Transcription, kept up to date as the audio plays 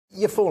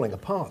You're falling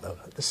apart, though,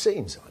 at the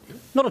seams, aren't you?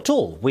 Not at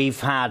all. We've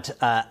had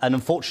an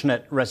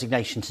unfortunate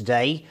resignation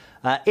today.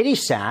 It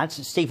is sad.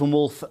 Steven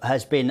Woolfe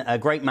has been a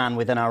great man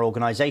within our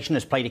organisation,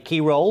 has played a key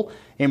role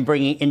in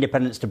bringing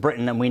independence to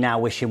Britain, and we now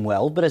wish him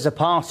well. But as a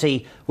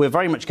party, we're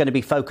very much going to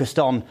be focused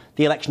on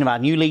the election of our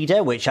new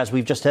leader, which, as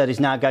we've just heard, is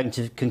now going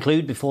to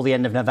conclude before the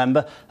end of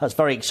November. That's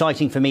very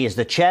exciting for me as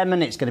the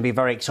chairman. It's going to be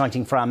very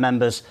exciting for our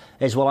members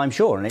as well, I'm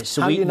sure. And it's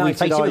we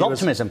face it with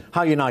optimism.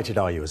 How united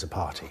are you as a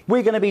party?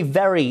 We're going to be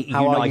very united.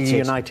 How are you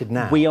united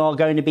now? We are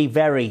going to be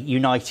very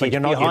united but you're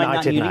not behind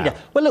united that new now. leader.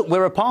 Well, look,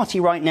 we're a party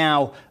right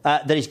now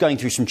that is going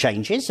through some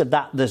changes. Of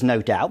that, there's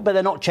no doubt. But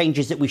they're not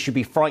changes that we should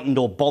be frightened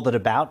or bothered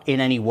about in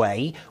any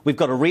way. We've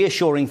got a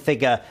reassuring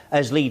figure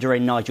as leader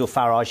in Nigel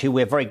Farage, who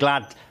we're very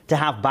glad to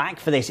have back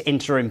for this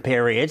interim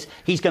period.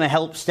 He's going to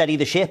help steady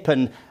the ship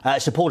and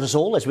support us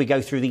all as we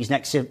go through these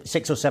next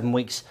 6 or 7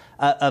 weeks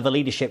of a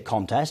leadership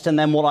contest. And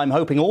then what I'm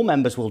hoping all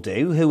members will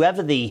do,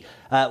 whoever the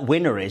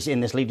winner is in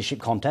this leadership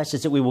contest,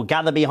 is that we will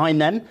gather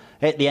behind them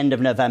at the end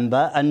of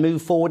November and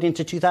move forward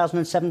into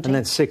 2017. And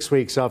then 6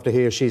 weeks after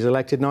he or she's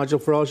elected, Nigel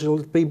Farage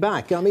will be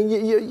back. I mean,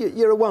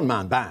 you're a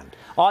one-man band.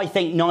 I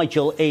think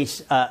Nigel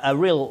is a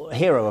real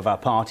hero of our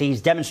party.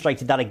 He's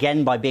demonstrated that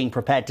again by being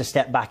prepared to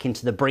step back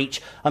into the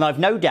breach. And I've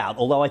no doubt,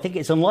 although I think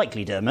it's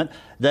unlikely, Dermot,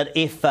 that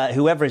if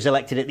whoever is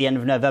elected at the end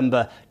of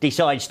November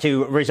decides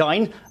to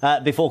resign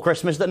before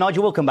Christmas, that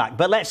Nigel will come back.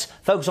 But let's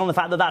focus on the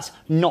fact that that's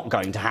not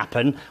going to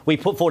happen. We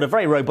put forward a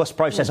very robust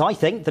process, I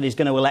think, that is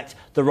going to elect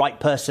the right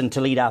person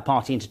to lead our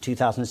party into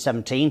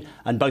 2017.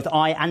 And both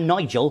I and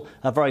Nigel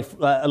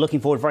are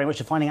looking forward very much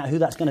to finding out who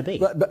that's going to be.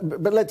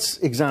 But let's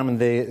examine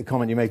the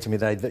comment you made to me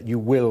there, that you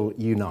will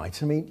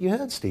unite. I mean, you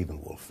heard Steven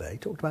Woolfe there. He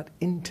talked about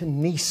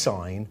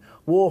internecine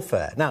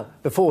warfare. Now,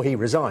 before he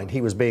resigned,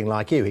 he was being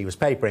like you. He was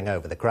papering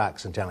over the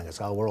cracks and telling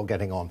us, oh, we're all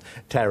getting on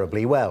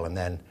terribly well. And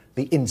then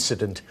the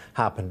incident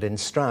happened in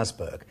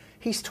Strasbourg.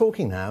 He's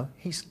talking now.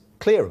 He's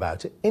clear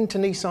about it.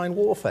 Internecine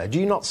warfare. Do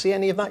you not see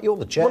any of that? You're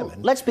the chairman. Well,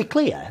 let's be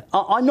clear.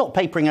 I'm not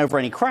papering over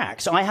any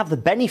cracks. I have the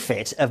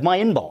benefit of my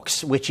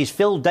inbox, which is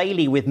filled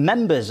daily with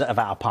members of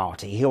our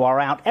party who are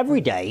out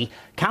every day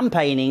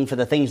campaigning for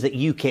the things that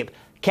UKIP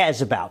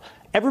cares about.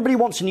 Everybody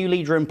wants a new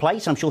leader in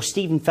place. I'm sure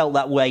Steven felt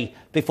that way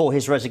before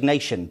his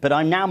resignation. But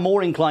I'm now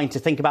more inclined to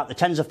think about the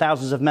tens of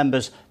thousands of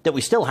members that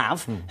we still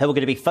have, who are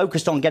going to be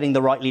focused on getting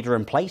the right leader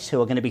in place,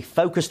 who are going to be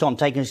focused on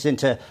taking us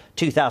into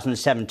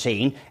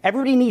 2017.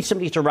 Everybody needs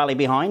somebody to rally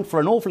behind. For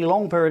an awfully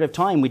long period of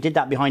time, we did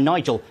that behind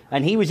Nigel,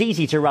 and he was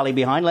easy to rally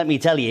behind, let me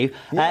tell you.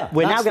 Yeah,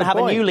 we're now going to have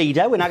a new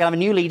leader. We're now going to have a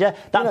new leader.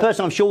 That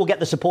person, I'm sure, will get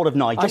the support of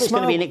Nigel. It's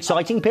going to be an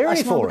exciting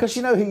period for us. Because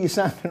you know who you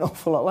sound an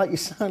awful lot like? You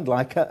sound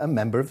like a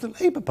member of the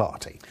Labour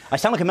Party. I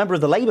sound like a member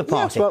of the Labour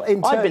Party. Yes,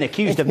 well, I've been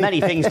accused of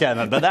many things,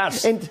 Dermot, but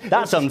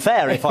that's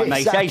unfair, if I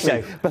may say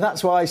so. But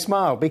that's why I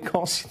smile,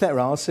 because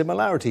there are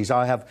similarities.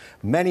 I have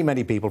many,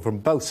 many people from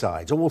both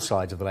sides, all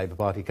sides of the Labour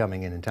Party,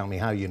 coming in and tell me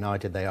how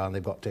united they are, and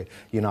they've got to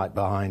unite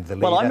behind the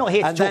leader. Well, I'm not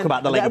here to talk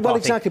about the Labour Party. Well,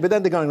 exactly, but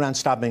then they're going around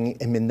stabbing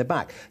him in the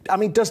back. I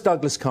mean, does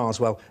Douglas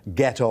Carswell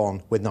get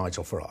on with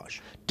Nigel Farage?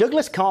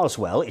 Douglas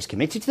Carswell is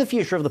committed to the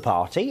future of the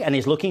party and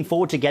is looking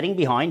forward to getting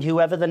behind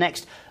whoever the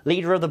next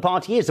leader of the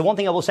party is. The one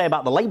thing I will say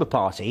about the Labour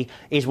Party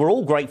is we're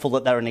all grateful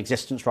that they're in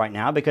existence right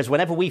now, because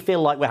whenever we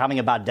feel like we're having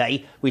a bad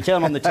day, we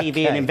turn on the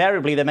TV and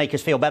invariably they make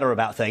us feel better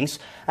about things.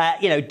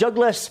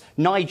 Douglas,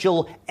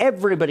 Nigel,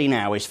 everybody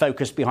now is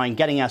focused behind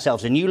getting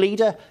ourselves a new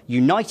leader,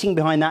 uniting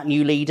behind that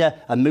new leader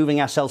and moving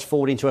ourselves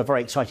forward into a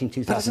very exciting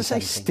 2017. But as I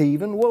say,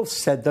 Steven Woolfe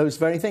said those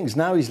very things.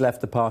 Now he's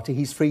left the party,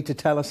 he's free to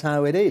tell us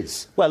how it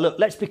is. Well, look,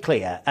 let's be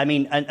clear. I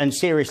mean, and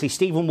seriously,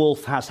 Steven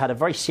Woolfe has had a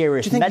very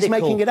serious medical... Do you think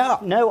he's making it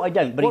up? No, I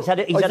don't. But he's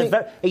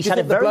had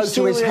a very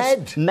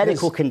serious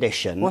medical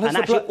condition. And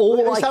actually,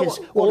 all I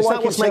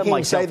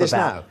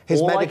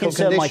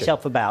concern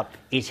myself about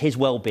is his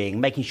well-being,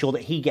 making sure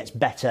that he gets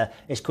better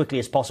as quickly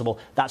as possible.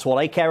 That's what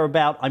I care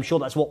about. I'm sure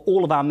that's what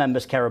all of our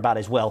members care about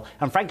as well.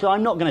 And frankly,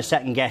 I'm not going to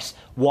second-guess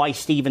why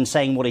Steven's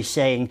saying what he's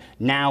saying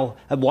now,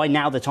 and why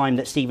now the time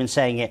that Steven's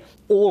saying it.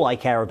 All I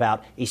care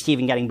about is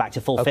Steven getting back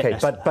to full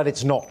fitness. But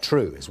it's not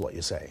true, is what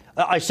you're saying.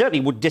 I certainly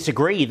would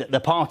disagree that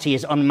the party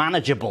is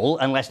unmanageable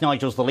unless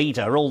Nigel's the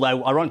leader,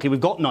 although, ironically, we've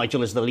got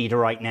Nigel as the leader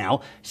right now.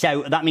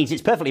 So that means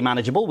it's perfectly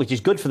manageable, which is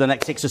good for the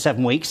next 6 or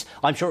 7 weeks.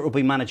 I'm sure it will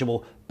be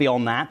manageable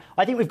beyond that.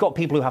 I think we've got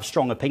people who have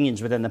strong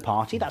opinions within the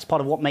party. That's part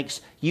of what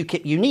makes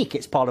UKIP unique.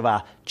 It's part of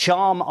our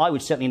charm. I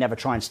would certainly never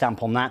try and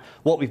stamp on that.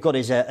 What we've got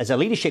is a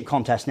leadership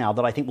contest now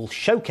that I think will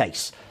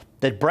showcase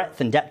the breadth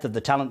and depth of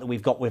the talent that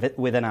we've got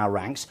within our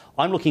ranks.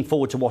 I'm looking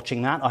forward to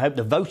watching that. I hope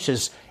the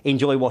voters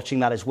enjoy watching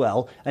that as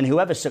well. And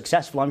whoever's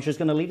successful, I'm sure is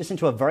going to lead us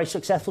into a very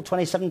successful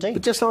 2017.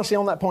 But just lastly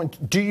on that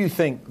point, do you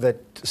think that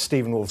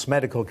Steven Woolfe's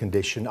medical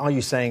condition, are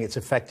you saying it's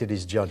affected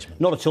his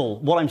judgment? Not at all.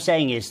 What I'm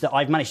saying is that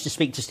I've managed to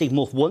speak to Steven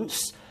Woolfe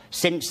once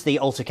since the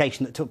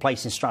altercation that took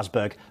place in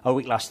Strasbourg a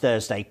week last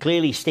Thursday.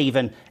 Clearly,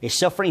 Stephen is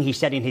suffering. He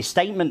said in his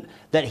statement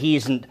that he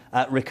isn't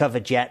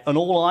recovered yet. And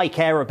all I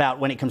care about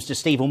when it comes to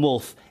Steven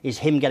Woolfe is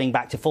him getting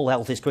back to full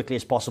health as quickly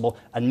as possible,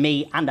 and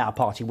me and our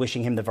party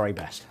wishing him the very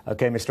best.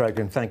 OK, Mr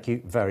Ogden, thank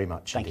you very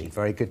much. Thank you.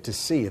 Very good to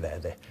see you there,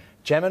 the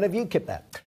chairman of UKIP there.